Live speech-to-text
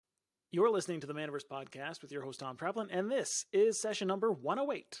You're listening to the Manaverse Podcast with your host, Tom Traplin, and this is session number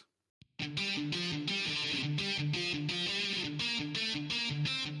 108.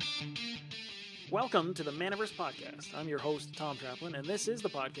 Welcome to the Manaverse Podcast. I'm your host, Tom Traplin, and this is the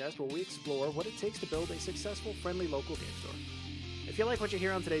podcast where we explore what it takes to build a successful, friendly local game store. If you like what you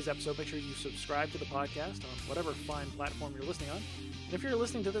hear on today's episode, make sure you subscribe to the podcast on whatever fine platform you're listening on. And if you're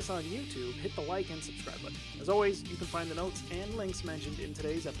listening to this on YouTube, hit the like and subscribe button. As always, you can find the notes and links mentioned in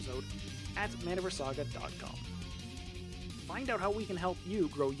today's episode at manaversaga.com. Find out how we can help you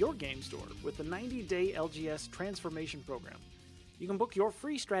grow your game store with the 90-day LGS transformation program. You can book your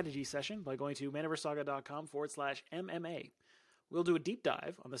free strategy session by going to manaversaga.com/MMA. We'll do a deep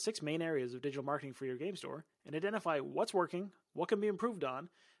dive on the 6 main areas of digital marketing for your game store and identify what's working, what can be improved on,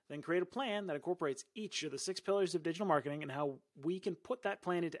 then create a plan that incorporates each of the 6 pillars of digital marketing and how we can put that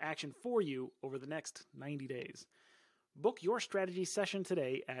plan into action for you over the next 90 days. Book your strategy session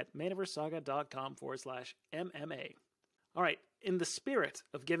today at manaversaga.com/MMA. All right, in the spirit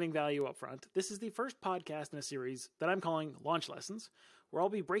of giving value up front, this is the first podcast in a series that I'm calling Launch Lessons, where I'll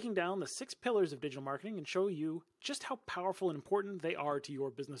be breaking down the 6 pillars of digital marketing and show you just how powerful and important they are to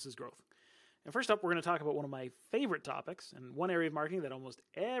your business's growth. And first up, we're going to talk about one of my favorite topics and one area of marketing that almost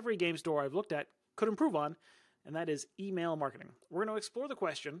every game store I've looked at could improve on, and that is email marketing. We're going to explore the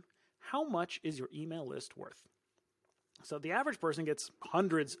question, how much is your email list worth? So the average person gets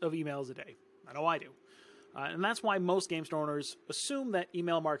hundreds of emails a day. I know I do. And that's why most game store owners assume that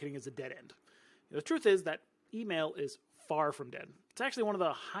email marketing is a dead end. The truth is that email is far from dead. It's actually one of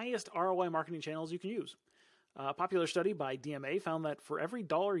the highest ROI marketing channels you can use. A popular study by DMA found that for every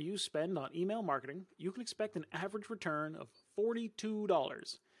dollar you spend on email marketing, you can expect an average return of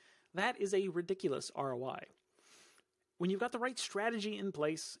 $42. That is a ridiculous ROI. When you've got the right strategy in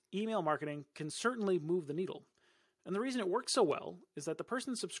place, email marketing can certainly move the needle. And the reason it works so well is that the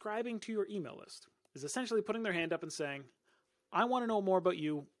person subscribing to your email list is essentially putting their hand up and saying, I want to know more about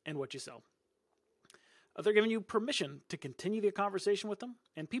you and what you sell. They're giving you permission to continue the conversation with them,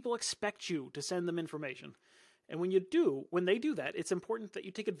 and people expect you to send them information. And when they do that, it's important that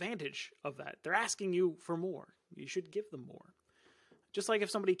you take advantage of that. They're asking you for more. You should give them more. Just like if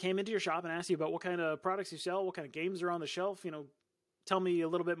somebody came into your shop and asked you about what kind of products you sell, what kind of games are on the shelf, tell me a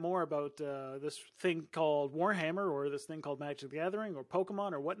little bit more about this thing called Warhammer or this thing called Magic the Gathering or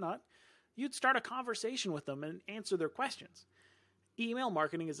Pokemon or whatnot. You'd start a conversation with them and answer their questions. Email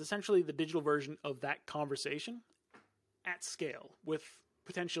marketing is essentially the digital version of that conversation at scale with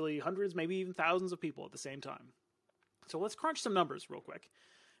potentially hundreds, maybe even thousands of people at the same time. So let's crunch some numbers real quick,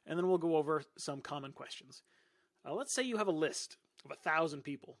 and then we'll go over some common questions. Let's say you have a list of 1,000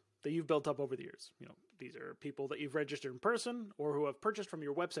 people that you've built up over the years. These are people that you've registered in person or who have purchased from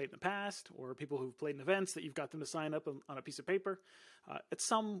your website in the past, or people who've played in events that you've got them to sign up on a piece of paper.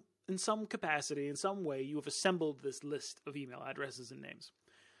 In some capacity, in some way, you have assembled this list of email addresses and names.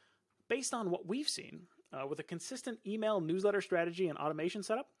 Based on what we've seen, with a consistent email newsletter strategy and automation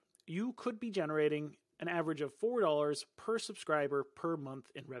setup, you could be generating an average of $4 per subscriber per month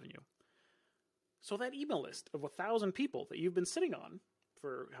in revenue. So that email list of 1,000 people that you've been sitting on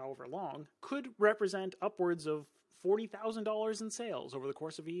for however long could represent upwards of $40,000 in sales over the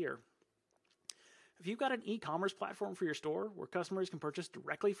course of a year. If you've got an e-commerce platform for your store where customers can purchase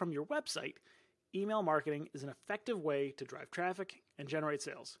directly from your website, email marketing is an effective way to drive traffic and generate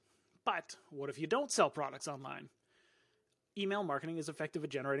sales. But what if you don't sell products online? Email marketing is effective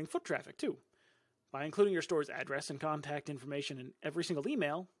at generating foot traffic too. By including your store's address and contact information in every single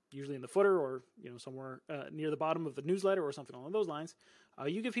email, usually in the footer or somewhere near the bottom of the newsletter or something along those lines,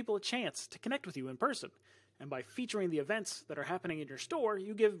 you give people a chance to connect with you in person. And by featuring the events that are happening in your store,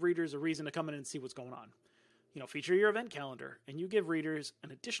 you give readers a reason to come in and see what's going on. Feature your event calendar, and you give readers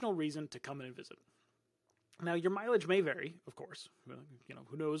an additional reason to come in and visit. Now, your mileage may vary, of course.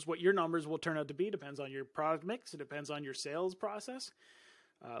 Who knows what your numbers will turn out to be? Depends on your product mix. It depends on your sales process.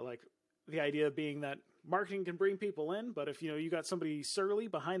 Like the idea being that marketing can bring people in, but if you got somebody surly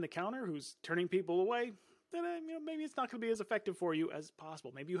behind the counter who's turning people away, then maybe it's not going to be as effective for you as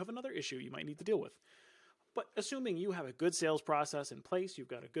possible. Maybe you have another issue you might need to deal with. But assuming you have a good sales process in place, you've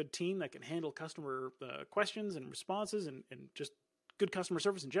got a good team that can handle customer questions and responses and just good customer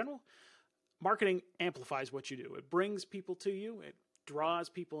service in general, marketing amplifies what you do. It brings people to you, it draws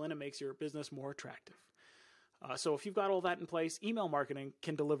people in, and makes your business more attractive. So if you've got all that in place, email marketing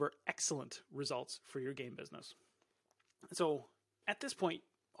can deliver excellent results for your game business. So at this point,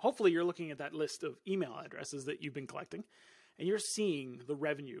 hopefully you're looking at that list of email addresses that you've been collecting, and you're seeing the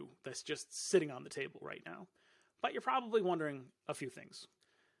revenue that's just sitting on the table right now. But you're probably wondering a few things.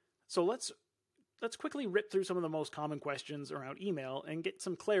 So let's let's quickly rip through some of the most common questions around email and get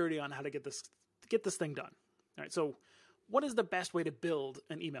some clarity on how to get this thing done. All right, so what is the best way to build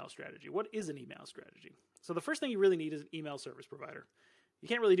an email strategy? What is an email strategy? So the first thing you really need is an email service provider. You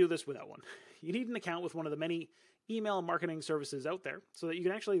can't really do this without one. You need an account with one of the many email marketing services out there so that you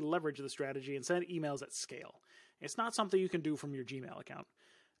can actually leverage the strategy and send emails at scale. It's not something you can do from your Gmail account,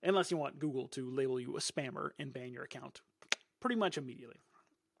 unless you want Google to label you a spammer and ban your account pretty much immediately.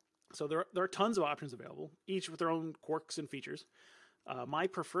 So there are tons of options available, each with their own quirks and features. My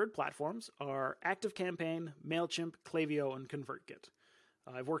preferred platforms are ActiveCampaign, MailChimp, Klaviyo, and ConvertKit.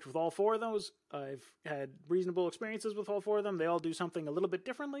 I've worked with all four of those. I've had reasonable experiences with all four of them. They all do something a little bit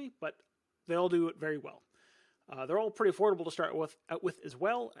differently, but they all do it very well. They're all pretty affordable to start with as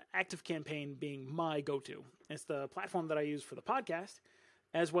well, ActiveCampaign being my go-to. It's the platform that I use for the podcast,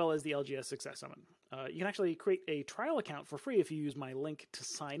 as well as the LGS Success Summit. You can actually create a trial account for free if you use my link to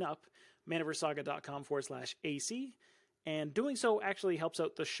sign up, manaversaga.com/AC, and doing so actually helps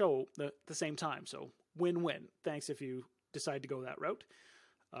out the show at the same time. So win-win. Thanks if you decide to go that route.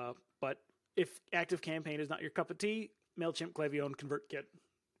 But if ActiveCampaign is not your cup of tea, MailChimp, Klaviyo, and ConvertKit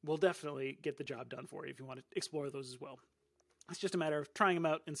will definitely get the job done for you if you want to explore those as well. It's just a matter of trying them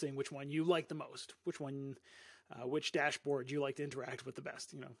out and seeing which one you like the most, which dashboard you like to interact with the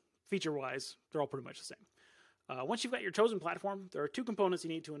best. Feature-wise, they're all pretty much the same. Once you've got your chosen platform, there are two components you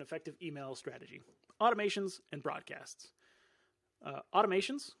need to an effective email strategy: automations and broadcasts.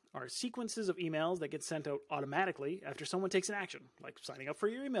 Automations are sequences of emails that get sent out automatically after someone takes an action, like signing up for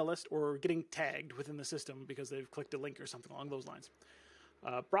your email list or getting tagged within the system because they've clicked a link or something along those lines.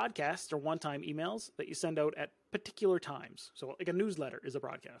 Broadcasts are one-time emails that you send out at particular times. So like a newsletter is a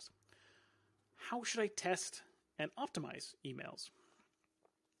broadcast. How should I test and optimize emails?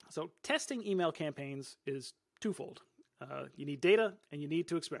 So testing email campaigns is twofold. You need data and you need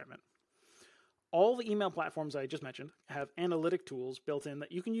to experiment. All the email platforms I just mentioned have analytic tools built in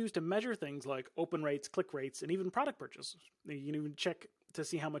that you can use to measure things like open rates, click rates, and even product purchase. You can even check to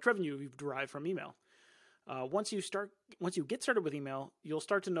see how much revenue you've derived from email. Once you get started with email, you'll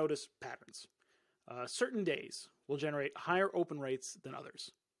start to notice patterns. Certain days will generate higher open rates than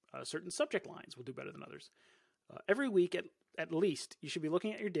others. Certain subject lines will do better than others. Every week, at least, you should be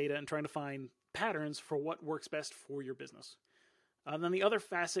looking at your data and trying to find patterns for what works best for your business. Then the other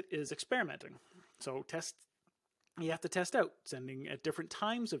facet is experimenting. So you have to test out, sending at different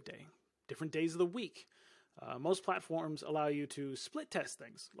times of day, different days of the week. Most platforms allow you to split test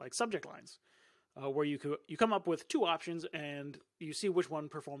things, like subject lines, where you come up with two options and you see which one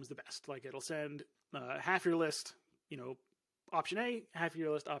performs the best. Like it'll send half your list, option A, half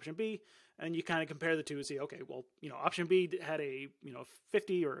your list, option B, and you kind of compare the two and see, okay, well, option B had a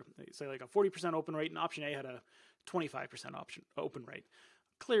 50 or say like a 40% open rate, and option A had a 25% open rate.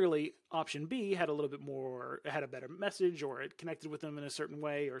 Clearly, option B had a little bit more, it had a better message, or it connected with them in a certain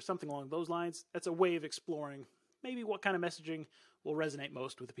way, or something along those lines. That's a way of exploring maybe what kind of messaging will resonate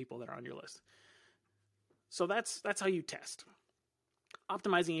most with the people that are on your list. So that's how you test.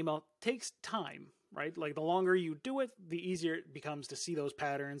 Optimizing email takes time, right? Like the longer you do it, the easier it becomes to see those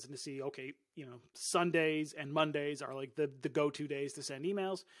patterns and to see, okay, Sundays and Mondays are like the go-to days to send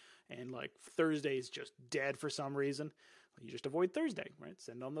emails, and like Thursday is just dead for some reason. You just avoid Thursday, right?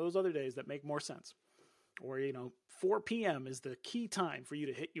 Send on those other days that make more sense. Or, 4 p.m. is the key time for you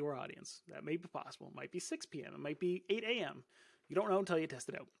to hit your audience. That may be possible. It might be 6 p.m. It might be 8 a.m. You don't know until you test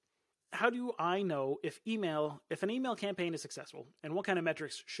it out. How do I know if an email campaign is successful, and what kind of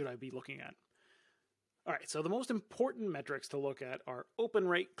metrics should I be looking at? All right, so the most important metrics to look at are open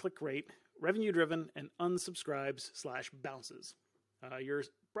rate, click rate, revenue driven, and unsubscribes/bounces. Your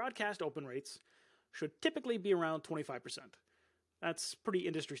broadcast open rates should typically be around 25%. That's pretty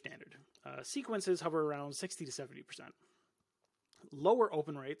industry standard. Sequences hover around 60 to 70%. Lower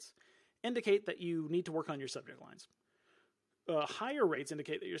open rates indicate that you need to work on your subject lines. Higher rates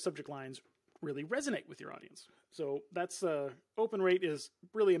indicate that your subject lines really resonate with your audience. So that's open rate is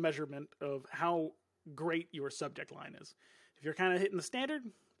really a measurement of how great your subject line is. If you're kind of hitting the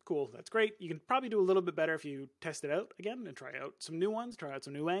standard, cool, that's great. You can probably do a little bit better if you test it out again and try out some new ones, try out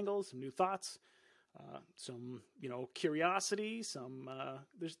some new angles, some new thoughts, some curiosity.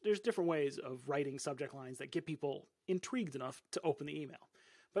 There's different ways of writing subject lines that get people intrigued enough to open the email.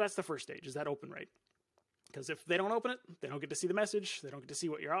 But that's the first stage, is that open rate. Because if they don't open it, they don't get to see the message, they don't get to see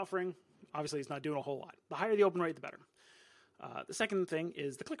what you're offering. Obviously, it's not doing a whole lot. The higher the open rate, the better. The second thing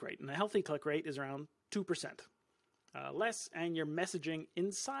is the click rate, and a healthy click rate is around 2%. Less, and your messaging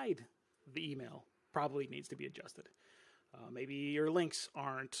inside the email probably needs to be adjusted. Maybe your links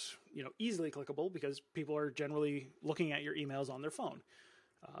aren't, easily clickable because people are generally looking at your emails on their phone.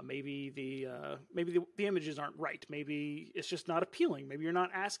 Maybe the images aren't right. Maybe it's just not appealing. Maybe you're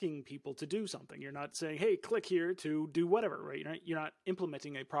not asking people to do something. You're not saying, hey, click here to do whatever, right? You're not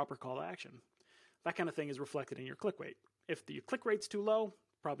implementing a proper call to action. That kind of thing is reflected in your click rate. If your click rate's too low,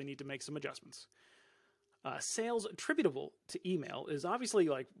 probably need to make some adjustments. Sales attributable to email is obviously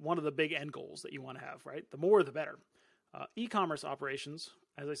like one of the big end goals that you want to have, right? The more, the better. E-commerce operations,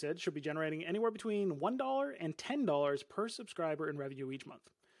 as I said, should be generating anywhere between $1 and $10 per subscriber in revenue each month.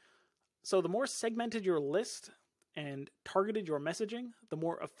 So the more segmented your list and targeted your messaging, the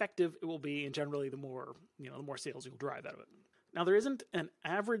more effective it will be, and generally the more sales you'll drive out of it. Now, there isn't an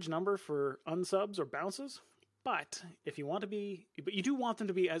average number for unsubs or bounces, but you do want them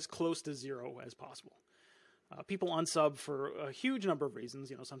to be as close to zero as possible. People unsub for a huge number of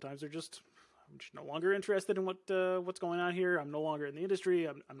reasons. Sometimes I'm just no longer interested in what's going on here. I'm no longer in the industry.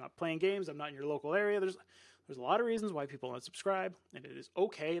 I'm not playing games. I'm not in your local area. There's a lot of reasons why people unsubscribe, and it is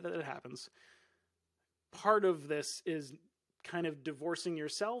okay that it happens. Part of this is kind of divorcing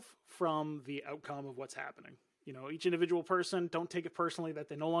yourself from the outcome of what's happening. Each individual person, don't take it personally that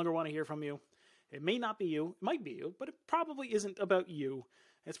they no longer want to hear from you. It may not be you. It might be you, but it probably isn't about you.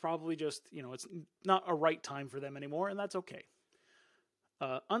 It's probably just, it's not a right time for them anymore, and that's okay.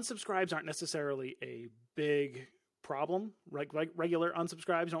 Unsubscribes aren't necessarily a big problem. Regular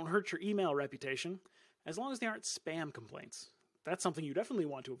unsubscribes don't hurt your email reputation, as long as they aren't spam complaints. That's something you definitely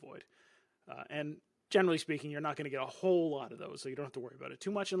want to avoid. And generally speaking, you're not going to get a whole lot of those, so you don't have to worry about it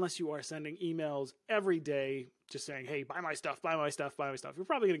too much unless you are sending emails every day just saying, hey, buy my stuff, buy my stuff, buy my stuff. You're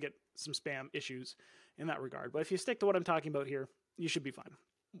probably going to get some spam issues in that regard. But if you stick to what I'm talking about here, you should be fine.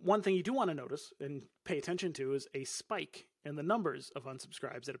 One thing you do want to notice and pay attention to is a spike in the numbers of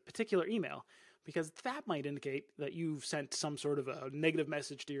unsubscribes at a particular email, because that might indicate that you've sent some sort of a negative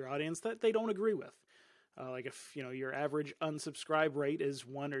message to your audience that they don't agree with. Like if your average unsubscribe rate is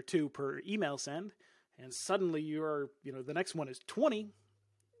 1 or 2 per email send, and suddenly the next one is 20,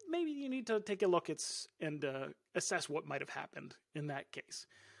 maybe you need to take a look and assess what might have happened in that case.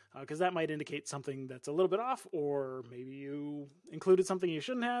 Because that might indicate something that's a little bit off, or maybe you included something you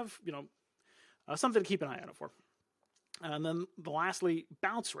shouldn't have, something to keep an eye out for. And then lastly,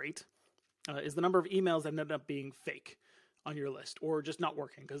 bounce rate is the number of emails that end up being fake on your list, or just not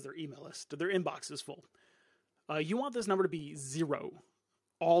working because their email list, their inbox is full. You want this number to be 0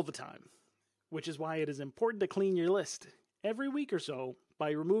 all the time, which is why it is important to clean your list every week or so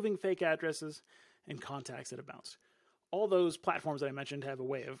by removing fake addresses and contacts that have bounced. All those platforms that I mentioned have a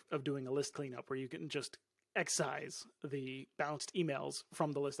way of doing a list cleanup where you can just excise the bounced emails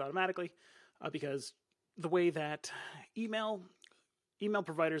from the list automatically, because the way that email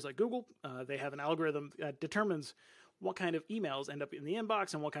providers like Google, they have an algorithm that determines what kind of emails end up in the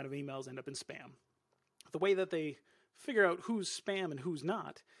inbox and what kind of emails end up in spam. The way that they figure out who's spam and who's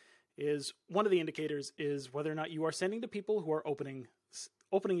not is one of the indicators is whether or not you are sending to people who are opening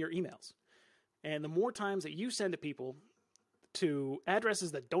your emails. And the more times that you send to people to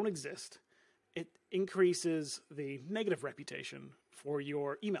addresses that don't exist, it increases the negative reputation for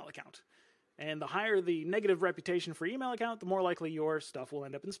your email account. And the higher the negative reputation for email account, the more likely your stuff will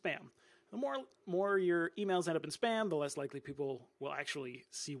end up in spam. The more your emails end up in spam, the less likely people will actually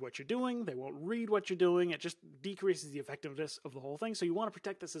see what you're doing. They won't read what you're doing. It just decreases the effectiveness of the whole thing. So you want to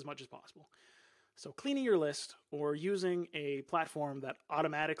protect this as much as possible. So cleaning your list or using a platform that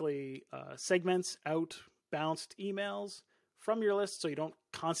automatically segments out bounced emails from your list so you don't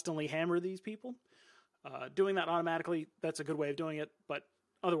constantly hammer these people. Doing that automatically, that's a good way of doing it, but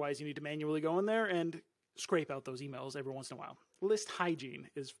otherwise you need to manually go in there and scrape out those emails every once in a while. List hygiene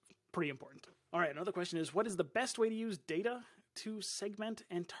is pretty important. All right, another question is, what is the best way to use data to segment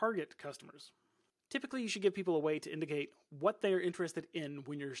and target customers? Typically, you should give people a way to indicate what they're interested in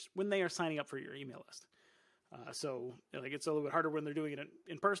when they are signing up for your email list. So it's a little bit harder when they're doing it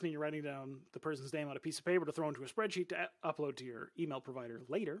in person and you're writing down the person's name on a piece of paper to throw into a spreadsheet to upload to your email provider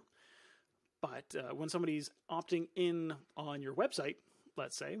later. But when somebody's opting in on your website,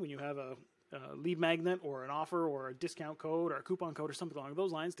 let's say, when you have a lead magnet or an offer or a discount code or a coupon code or something along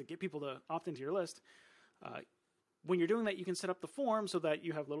those lines to get people to opt into your list, when you're doing that, you can set up the form so that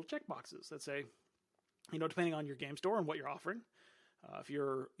you have little checkboxes that say, depending on your game store and what you're offering. If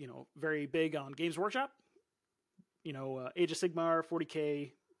you're, very big on Games Workshop, Age of Sigmar,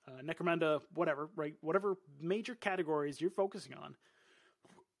 40K, Necromunda, whatever, right? Whatever major categories you're focusing on,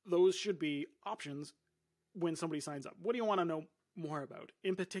 those should be options when somebody signs up. What do you want to know more about?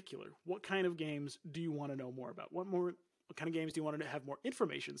 In particular, what kind of games do you want to know more about? What kind of games do you want to have more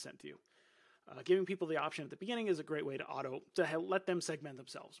information sent to you? Giving people the option at the beginning is a great way to let them segment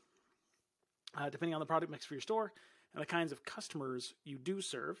themselves. Depending on the product mix for your store, and the kinds of customers you do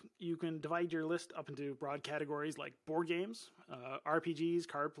serve, you can divide your list up into broad categories like board games, RPGs,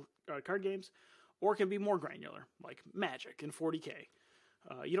 card games, or it can be more granular, like Magic and 40K.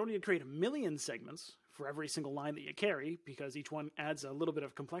 You don't need to create a million segments for every single line that you carry, because each one adds a little bit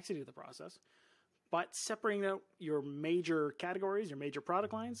of complexity to the process. But separating out your major categories, your major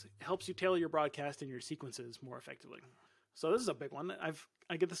product lines, helps you tailor your broadcast and your sequences more effectively. So this is a big one.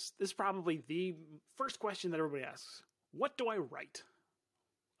 I get this. This is probably the first question that everybody asks. What do I write?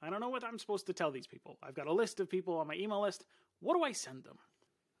 I don't know what I'm supposed to tell these people. I've got a list of people on my email list. What do I send them?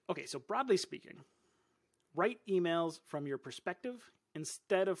 Okay, so broadly speaking, write emails from your perspective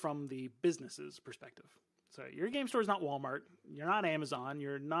instead of from the business's perspective. So your game store is not Walmart, you're not Amazon,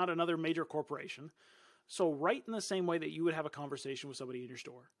 you're not another major corporation. So write in the same way that you would have a conversation with somebody in your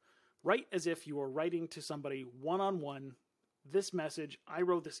store. Write as if you were writing to somebody one-on-one. This message, I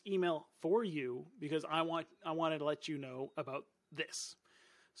wrote this email for you because I wanted to let you know about this.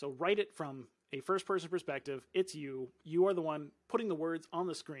 So write it from a first-person perspective. It's you. You are the one putting the words on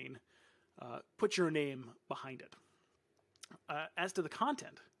the screen. Put your name behind it. As to the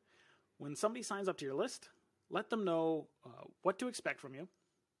content, when somebody signs up to your list, let them know what to expect from you,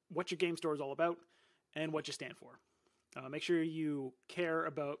 what your game store is all about, and what you stand for. Make sure you care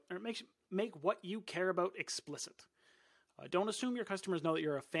about, or make what you care about explicit. Don't assume your customers know that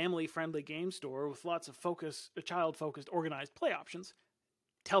you're a family-friendly game store with lots of child-focused, organized play options.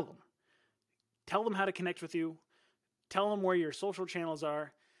 Tell them. Tell them how to connect with you. Tell them where your social channels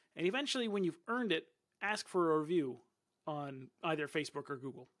are. And eventually, when you've earned it, ask for a review on either Facebook or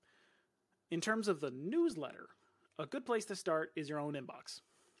Google. In terms of the newsletter, a good place to start is your own inbox.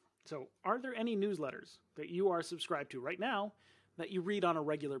 So, are there any newsletters that you are subscribed to right now that you read on a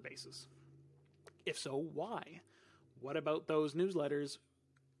regular basis? If so, why? What about those newsletters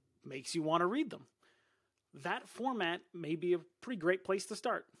makes you want to read them? That format may be a pretty great place to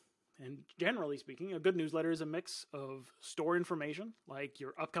start. And generally speaking, a good newsletter is a mix of store information, like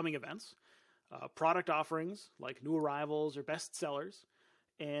your upcoming events, product offerings, like new arrivals or best sellers,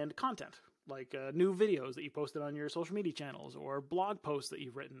 and content, like new videos that you posted on your social media channels or blog posts that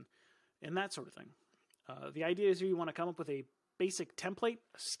you've written, and that sort of thing. The idea is you want to come up with a basic template,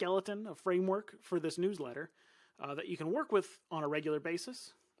 a skeleton, a framework for this newsletter that you can work with on a regular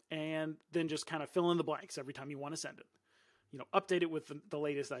basis, and then just kind of fill in the blanks every time you want to send it. You know, update it with the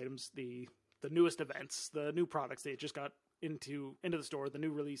latest items, the newest events, the new products that you just got into the store, the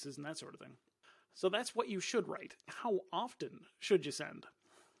new releases, and that sort of thing. So that's what you should write. How often should you send?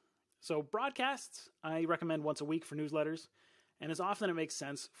 So broadcasts, I recommend once a week for newsletters, and as often it makes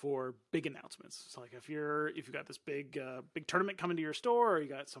sense for big announcements. So like if you've got this big tournament coming to your store, or you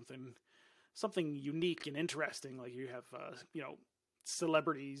got something unique and interesting, like you have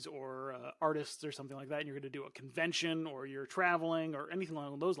celebrities or artists or something like that, and you're going to do a convention, or you're traveling, or anything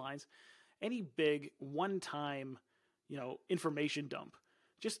along those lines, any big one-time information dump,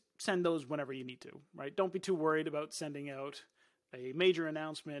 just send those whenever you need to, right? Don't be too worried about sending out a major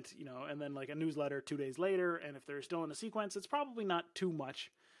announcement, and then like a newsletter 2 days later. And if they're still in a sequence, it's probably not too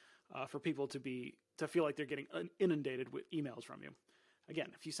much for people to feel like they're getting inundated with emails from you. Again,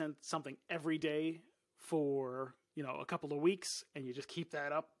 if you send something every day for, a couple of weeks and you just keep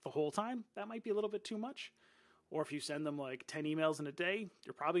that up the whole time, that might be a little bit too much. Or if you send them like 10 emails in a day,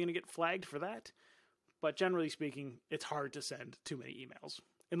 you're probably going to get flagged for that. But generally speaking, it's hard to send too many emails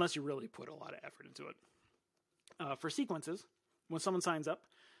unless you really put a lot of effort into it. For sequences, when someone signs up,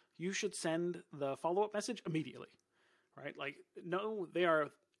 you should send the follow-up message immediately, right? Like, no, they are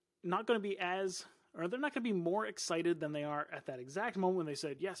not going to be they're not going to be more excited than they are at that exact moment when they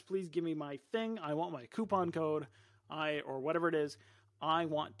said, yes, please give me my thing. I want my coupon code, or whatever it is. I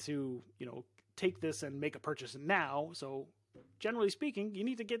want to, take this and make a purchase now. So generally speaking, you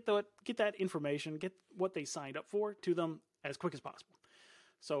need to get that information, get what they signed up for to them as quick as possible.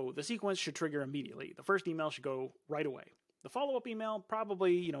 So the sequence should trigger immediately. The first email should go right away. The follow-up email,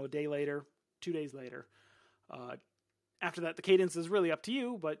 probably, a day later, 2 days later. After that, the cadence is really up to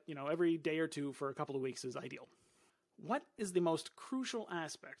you, but, every day or two for a couple of weeks is ideal. What is the most crucial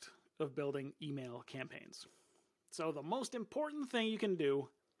aspect of building email campaigns? So the most important thing you can do,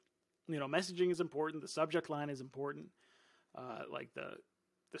 messaging is important, the subject line is important, like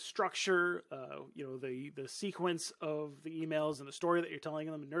the structure, the sequence of the emails and the story that you're telling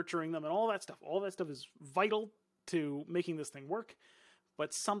them and nurturing them and all that stuff. All that stuff is vital to making this thing work.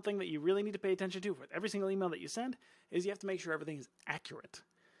 But something that you really need to pay attention to with every single email that you send is you have to make sure everything is accurate.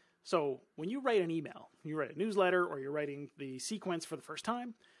 So when you write an email, you write a newsletter, or you're writing the sequence for the first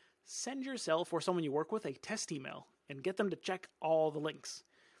time, send yourself or someone you work with a test email and get them to check all the links.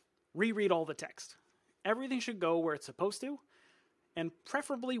 Reread all the text. Everything should go where it's supposed to, and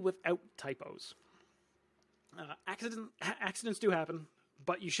preferably without typos. Accidents do happen,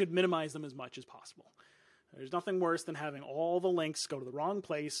 but you should minimize them as much as possible. There's nothing worse than having all the links go to the wrong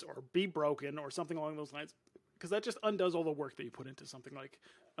place or be broken or something along those lines, because that just undoes all the work that you put into something like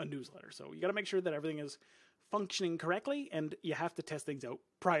a newsletter. So you got to make sure that everything is functioning correctly, and you have to test things out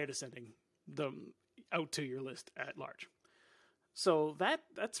prior to sending them out to your list at large. So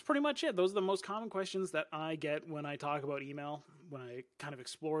that's pretty much it. Those are the most common questions that I get when I talk about email, when I kind of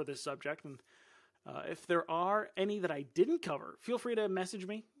explore this subject. And if there are any that I didn't cover, feel free to message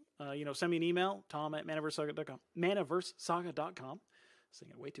me. Send me an email, tom@manaversesaga.com. Manaversesaga.com.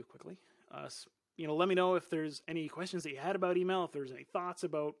 Saying it way too quickly. Let me know if there's any questions that you had about email, if there's any thoughts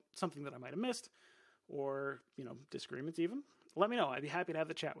about something that I might have missed, or, disagreements even. Let me know. I'd be happy to have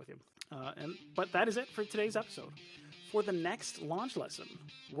the chat with you. But that is it for today's episode. For the next launch lesson,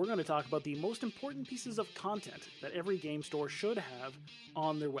 we're going to talk about the most important pieces of content that every game store should have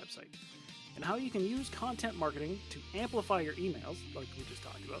on their website, and how you can use content marketing to amplify your emails, like we just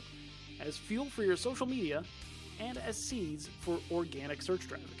talked about, as fuel for your social media, and as seeds for organic search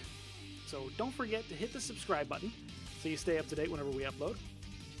traffic. So don't forget to hit the subscribe button so you stay up to date whenever we upload.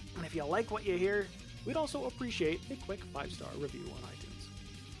 And if you like what you hear, we'd also appreciate a quick 5-star review on iTunes.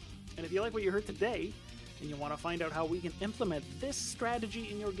 And if you like what you heard today, and you want to find out how we can implement this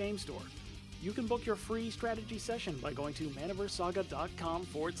strategy in your game store, you can book your free strategy session by going to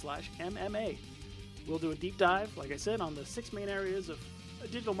manaversesaga.com/MMA. We'll do a deep dive, like I said, on the 6 main areas of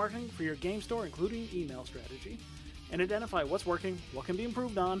digital marketing for your game store, including email strategy, and identify what's working, what can be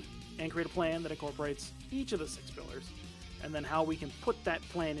improved on, and create a plan that incorporates each of the 6 pillars, and then how we can put that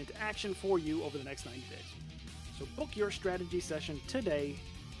plan into action for you over the next 90 days. So book your strategy session today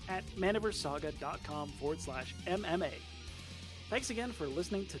at manaversesaga.com/MMA. Thanks again for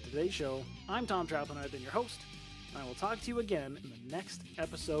listening to today's show. I'm Tom Trautman, I've been your host, and I will talk to you again in the next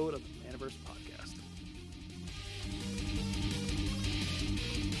episode of the Manaverse Podcast.